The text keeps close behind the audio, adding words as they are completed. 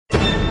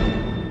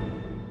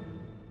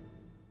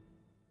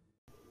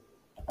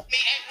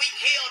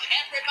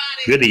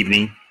Good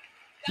evening.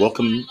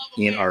 Welcome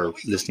in our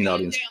listening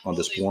audience on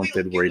this warm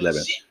February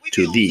 11th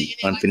to The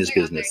Unfinished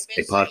Business,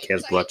 a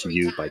podcast brought to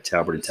you by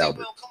Talbert and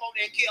Talbert.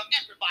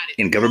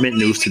 In government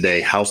news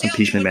today, House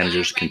impeachment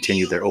managers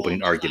continue their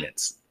opening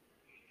arguments.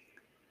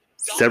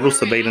 Several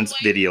surveillance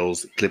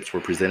videos clips were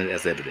presented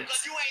as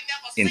evidence.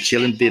 In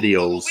chilling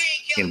videos,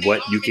 in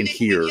what you can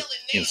hear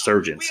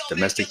insurgents,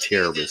 domestic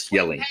terrorists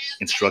yelling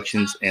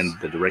instructions in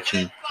the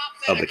direction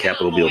of the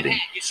Capitol building.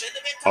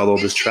 Although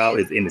this trial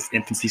is in its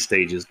infancy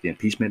stages, the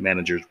impeachment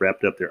managers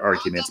wrapped up their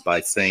arguments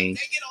by saying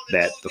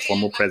that the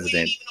former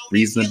president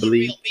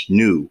reasonably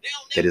knew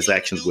that his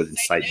actions would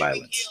incite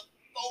violence.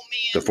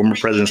 The former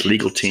president's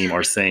legal team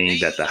are saying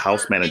that the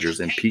House managers'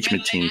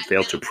 impeachment team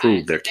failed to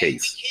prove their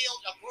case,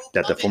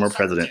 that the former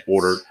president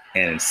ordered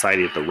and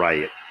incited the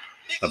riot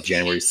of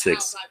January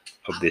 6th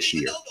of this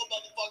year.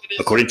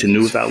 According to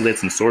news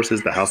outlets and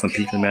sources, the House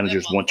impeachment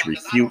managers want to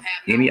refute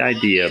any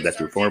idea that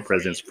the former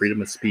president's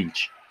freedom of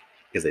speech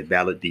is a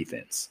valid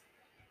defense.